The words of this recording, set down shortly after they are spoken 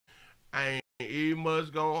I ain't even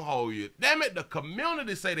much gonna hold you. Damn it, the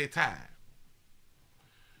community say they tired.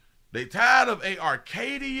 They tired of a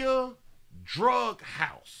Arcadia drug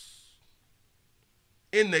house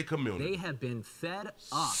in their community. They have been fed up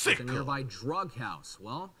Sick with a nearby drug house.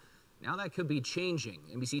 Well, now that could be changing.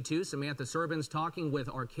 NBC2 Samantha Serban's talking with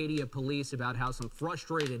Arcadia police about how some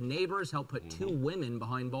frustrated neighbors helped put two women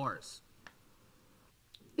behind bars.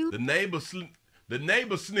 The neighbor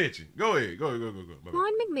snitching. Go ahead. Go.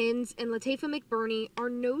 Ron McMinns and Latifah McBurney are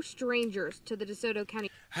no strangers to the DeSoto County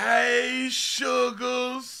Hey,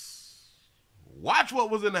 sugars. Watch what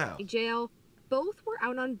was in the house. Jail. Both were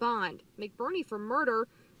out on bond, McBurney for murder,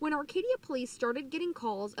 when Arcadia police started getting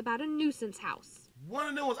calls about a nuisance house. One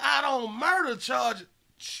of them was out on murder charge.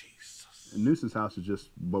 Jesus. A nuisance house is just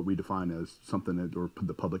what we define as something that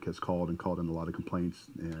the public has called in a lot of complaints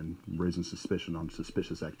and raising suspicion on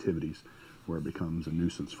suspicious activities, where it becomes a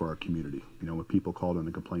nuisance for our community. You know, when people called in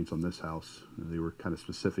the complaints on this house, they were kind of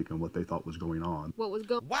specific on what they thought was going on.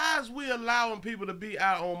 Why is we allowing people to be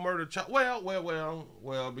out on murder charge?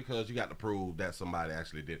 Well, because you got to prove that somebody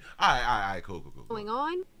actually did. All right, cool. Going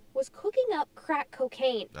on was cooking up crack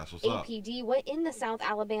cocaine. That's what's up. APD went in the South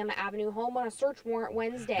Alabama Avenue home on a search warrant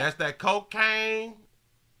Wednesday. That's that cocaine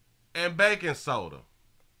and baking soda.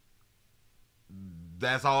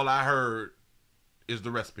 That's all I heard is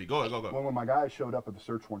the recipe. Go. Well, when my guys showed up at the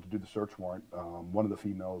search warrant to do the search warrant, one of the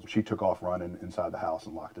females, she took off running inside the house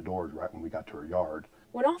and locked the doors right when we got to her yard.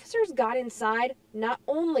 When officers got inside, not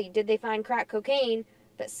only did they find crack cocaine,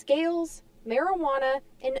 but scales, marijuana,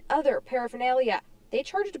 and other paraphernalia. They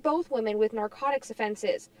charged both women with narcotics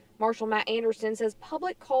offenses. Marshal Matt Anderson says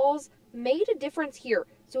public calls made a difference here.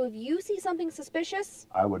 So if you see something suspicious,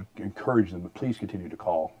 I would encourage them to please continue to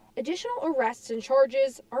call. Additional arrests and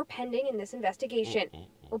charges are pending in this investigation.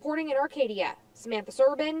 Reporting in Arcadia, Samantha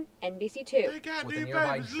Serban, NBC2. With a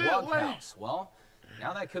nearby drug house. Well,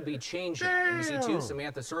 now that could be changing. NBC2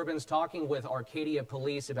 Samantha Serban's talking with Arcadia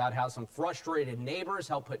police about how some frustrated neighbors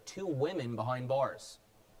helped put two women behind bars.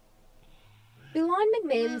 Belon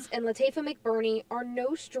McMinns and Latifah McBurney are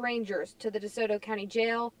no strangers to the DeSoto County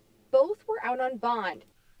Jail. Both were out on bond.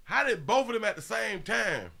 How did both of them at the same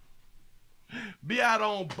time be out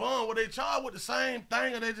on bond? Were they charged with the same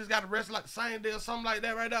thing, or they just got arrested like the same day or something like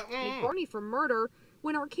that right now? McBurney for murder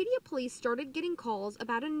when Arcadia police started getting calls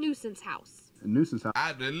about a nuisance house. A nuisance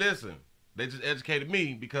house. Listen, they just educated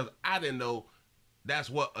me because I didn't know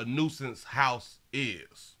that's what a nuisance house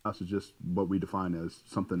is. House is just what we define as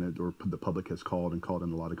something that the public has called in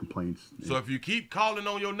a lot of complaints. So if you keep calling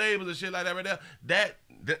on your neighbors and shit like that right there,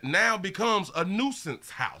 that now becomes a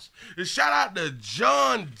nuisance house. And shout out to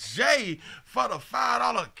John J for the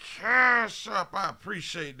 $5 cash up. I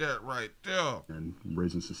appreciate that right there. And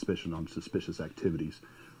raising suspicion on suspicious activities,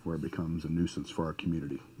 where it becomes a nuisance for our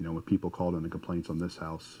community. You know, when people called in the complaints on this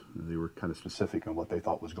house, they were kind of specific on what they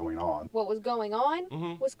thought was going on. What was going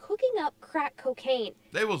on was cooking up crack cocaine.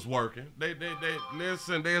 They was working. They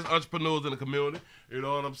listen, there's entrepreneurs in the community, you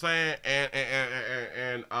know what I'm saying?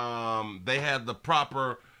 And they had the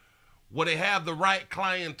proper, they have the right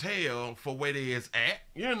clientele for where they is at.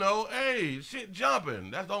 You know, hey, shit jumping.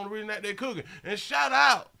 That's the only reason that they're cooking. And shout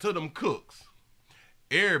out to them cooks.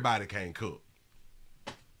 Everybody can't cook.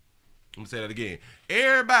 Let me say that again.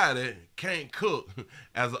 Everybody can't cook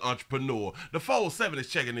as an entrepreneur. The 407 is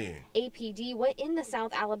checking in. APD went in the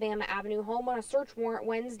South Alabama Avenue home on a search warrant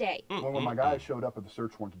Wednesday. Well, when my guys showed up at the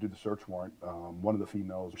search warrant to do the search warrant, one of the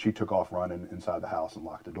females, she took off running inside the house and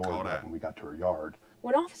locked the door right when we got to her yard.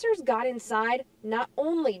 When officers got inside, not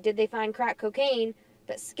only did they find crack cocaine,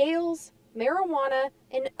 but scales, marijuana,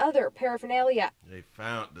 and other paraphernalia. They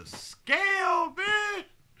found the scale, man.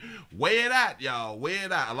 Weigh it out, y'all. Weigh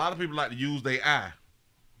it out. A lot of people like to use their eye.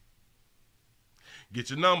 Get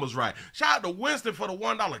your numbers right. Shout out to Winston for the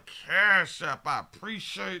 $1 cash app. I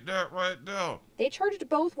appreciate that right there. They charged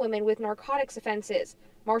both women with narcotics offenses.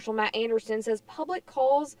 Marshal Matt Anderson says public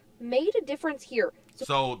calls made a difference here.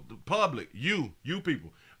 So the public, you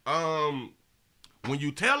people, when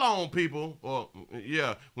you tell on people, or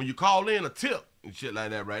when you call in a tip and shit like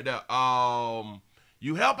that right there,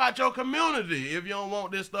 you help out your community if you don't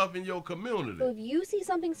want this stuff in your community. So if you see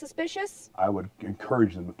something suspicious, I would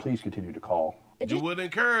encourage them to please continue to call. You would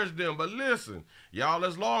encourage them, but listen, y'all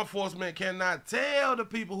as law enforcement cannot tell the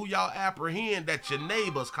people who y'all apprehend that your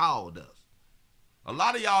neighbors called us. A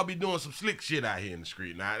lot of y'all be doing some slick shit out here in the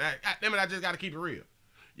street. Now, damn it, I just got to keep it real.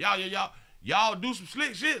 Y'all do some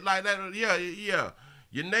slick shit like that. Yeah.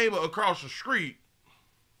 Your neighbor across the street,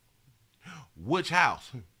 which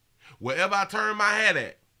house? Wherever I turn my head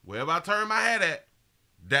at,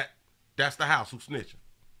 that's the house who's snitching.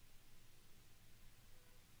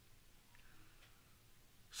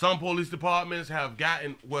 some police departments have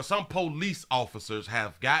gotten, well, some police officers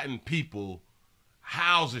have gotten people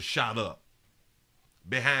houses shot up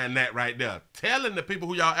behind that right there. Telling the people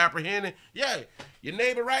who y'all apprehending, yeah, your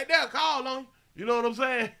neighbor right there called on you. You know what I'm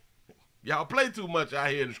saying? Y'all play too much out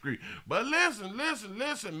here in the street. But listen,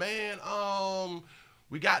 man.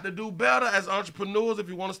 We got to do better as entrepreneurs. If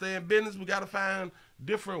you want to stay in business, we got to find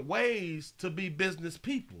different ways to be business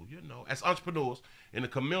people, you know, as entrepreneurs in the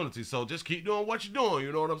community. So just keep doing what you're doing,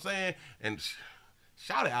 you know what I'm saying? And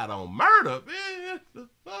shout it out on murder, man.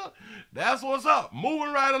 That's what's up.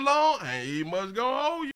 Moving right along. Ain't much going on.